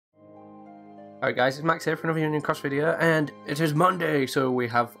Alright guys, it's Max here for another Union Cross video, and it is Monday, so we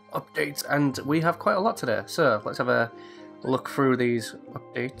have updates, and we have quite a lot today. So, let's have a look through these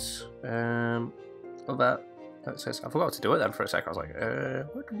updates. That says, I forgot to do it then for a sec. I was like,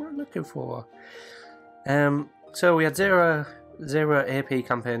 what am I looking for? So we had zero AP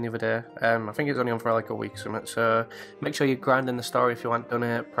campaign the other day. I think it's only on for like a week, so make sure you're grinding the story if you haven't done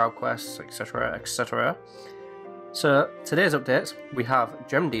it, proud quests, etc, etc. So, today's updates, we have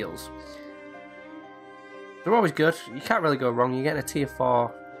gem deals. They're always good. You can't really go wrong. You're getting a tier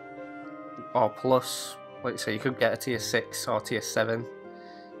 4 or plus. Like say, you could get a tier 6 or tier 7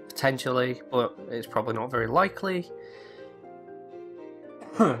 potentially, but it's probably not very likely.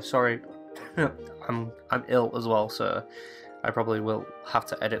 Sorry, I'm ill as well, so I probably will have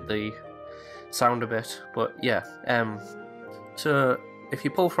to edit the sound a bit. But yeah, so if you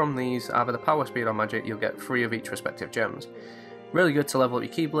pull from these either the power, speed, or magic, you'll get 3 of each respective gems. Really good to level up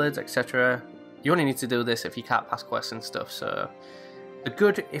your keyblades, etc. You only need to do this if you can't pass quests and stuff, so they're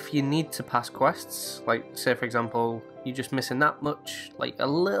good if you need to pass quests, like say for example you're just missing that much, like a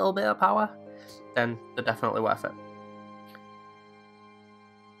little bit of power, then they're definitely worth it.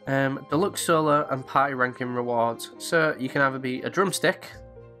 Deluxe solo and party ranking rewards, so you can either be a drumstick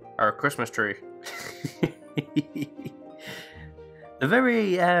or a Christmas tree. The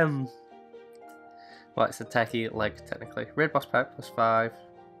very well, it's a techie leg technically. Raid boss pack +5.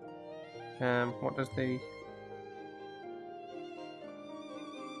 What does the...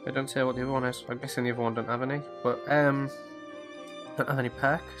 I don't say what the other one is. I'm guessing the other one don't have any, but don't have any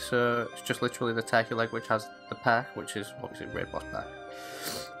pack, so it's just literally the turkey leg which has the pack, which is obviously raid boss pack.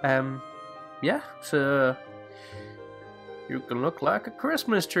 Yeah, so you can look like a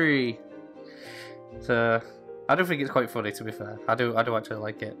Christmas tree. So I do think it's quite funny, to be fair. I do actually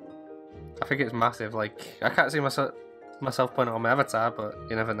like it. I think it's massive. Like, I can't see myself putting it on my avatar, but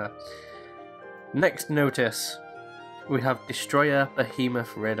you never know. Next notice, we have Destroyer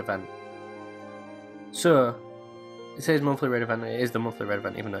Behemoth raid event. So, it says monthly raid event. It is the monthly raid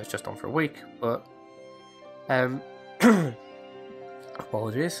event, even though it's just on for a week. But,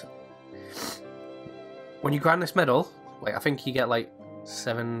 apologies. When you grind this medal, like I think you get like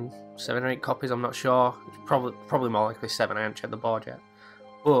 7 or 8 copies. I'm not sure. It's probably more likely 7. I haven't checked the board yet.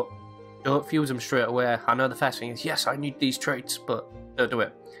 But don't fuse them straight away. I know the first thing is, yes, I need these traits, but don't do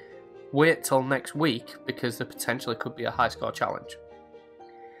it. Wait till next week, because there potentially could be a high score challenge.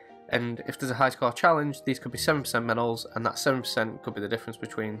 And if there's a high score challenge, these could be 7% medals, and that 7% could be the difference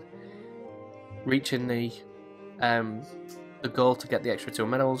between reaching the goal to get the extra 2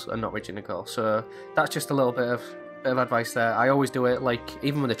 medals and not reaching the goal. So that's just a little bit of advice there. I always do it, like,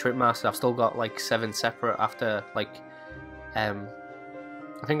 even with the Trip Master, I've still got like 7 separate after, like, I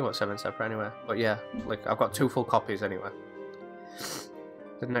think I've got 7 separate anyway. But yeah, like, I've got 2 full copies anyway.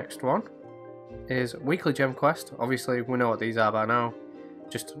 The next one is Weekly Gem Quest. Obviously, we know what these are by now.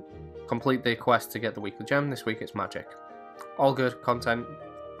 Just complete the quest to get the Weekly Gem. This week it's magic. All good content.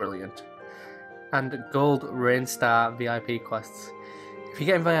 Brilliant. And Gold Rainstar VIP quests. If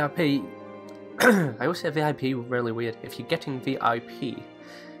you're getting VIP... I always say VIP really weird. If you're getting VIP,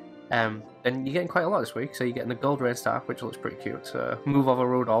 then you're getting quite a lot this week. So you're getting the Gold Rainstar, which looks pretty cute. So Move Over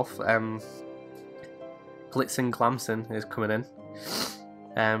Rudolph. Blitzing Glamson is coming in.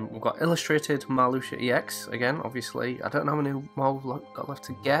 We've got Illustrated Marluxia EX again, obviously. I don't know how many more we've got left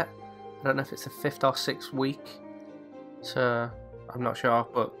to get. I don't know if it's the 5th or 6th week, so I'm not sure.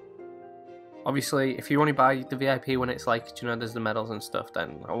 But obviously, if you only buy the VIP when it's like, do you know, there's the medals and stuff,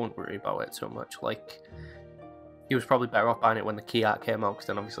 then I won't worry about it so much. Like, you was probably better off buying it when the key art came out, because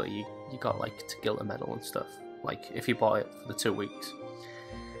then obviously you got like to gilt a medal and stuff. Like if you bought it for the 2 weeks.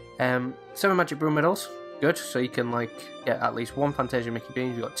 7 Magic Broom medals. Good, so you can like get at least 1 Fantasia Mickey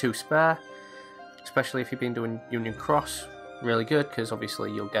Beans. You've got 2 spare, especially if you've been doing Union Cross. Really good, because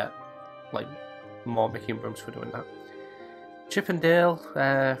obviously you'll get like more Mickey and Brooms for doing that. Chip and Dale,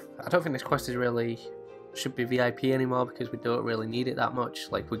 I don't think this quest is really should be VIP anymore, because we don't really need it that much.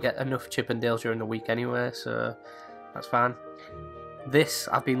 Like, we get enough Chip and Dales during the week anyway, so that's fine. This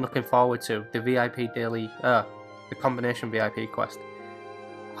I've been looking forward to, the VIP daily, the combination VIP quest.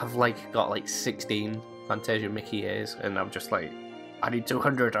 I've like got like 16 Fantasia Mickey A's, and I'm just like, I need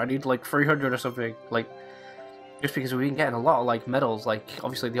 200, I need like 300 or something, like, just because we've been getting a lot of like medals, like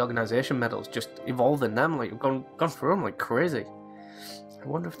obviously the organisation medals, just evolving them, like we've gone through them like crazy. I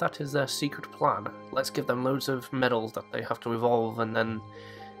wonder if that is their secret plan. Let's give them loads of medals that they have to evolve, and then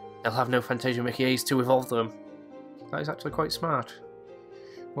they'll have no Fantasia Mickey A's to evolve them. That is actually quite smart.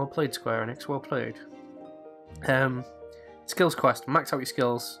 Well played, Square Enix, well played. Skills quest, max out your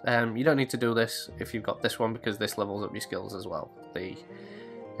skills. You don't need to do this if you've got this one, because this levels up your skills as well. The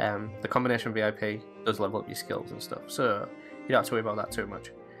The combination VIP does level up your skills and stuff, so you don't have to worry about that too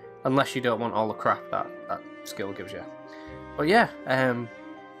much. Unless you don't want all the crap that skill gives you. But yeah,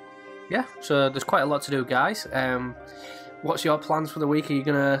 yeah, so there's quite a lot to do, guys. What's your plans for the week? Are you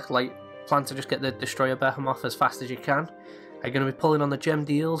gonna plan to just get the Destroyer Behemoth as fast as you can? Are you gonna be pulling on the gem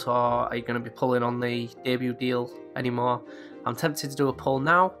deals, or are you gonna be pulling on the debut deal anymore? I'm tempted to do a pull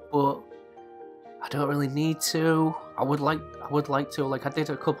now, but I don't really need to. I would like to. Like, I did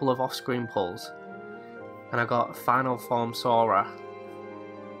a couple of off-screen pulls, and I got Final Form Sora,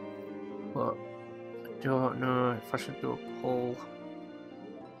 but I don't know if I should do a pull.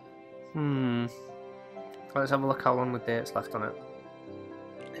 Let's have a look how long the date's left on it.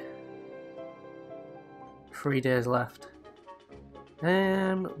 3 days left.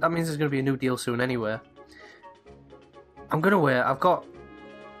 That means there's going to be a new deal soon anyway. I'm going to wait. I've got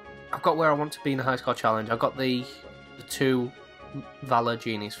where I want to be in the high score challenge. I've got the 2 Valor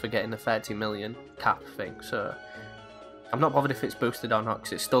Genies for getting the 30 million cap thing, so I'm not bothered if it's boosted or not,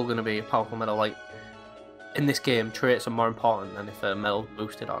 because it's still going to be a powerful medal. Like, in this game, traits are more important than if a medal's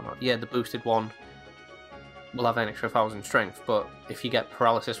boosted or not. Yeah, the boosted one will have an extra 1,000 strength, but if you get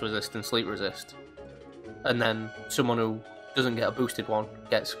paralysis resist and sleep resist, and then someone who doesn't get a boosted one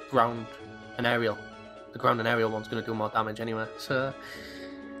gets ground and aerial, the ground and aerial one's going to do more damage anyway. So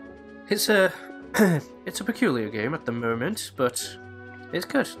it's a it's a peculiar game at the moment, but it's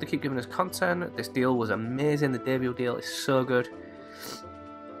good. They keep giving us content. This deal was amazing. The debut deal is so good.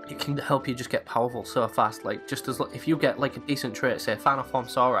 It can help you just get powerful so fast. Like, just as if you get like a decent trait, say Final Form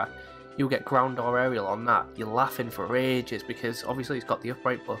Sora, you get ground or aerial on that, you're laughing for ages, because obviously it's got the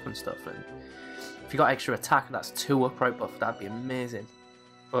upright buff and stuff, and if you got extra attack, that's 2 upright buff, that'd be amazing.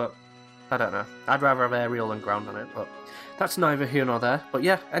 But I don't know, I'd rather have aerial than ground on it, but that's neither here nor there. But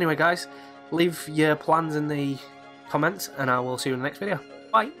yeah, anyway guys, leave your plans in the comments, and I will see you in the next video.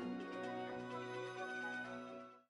 Bye!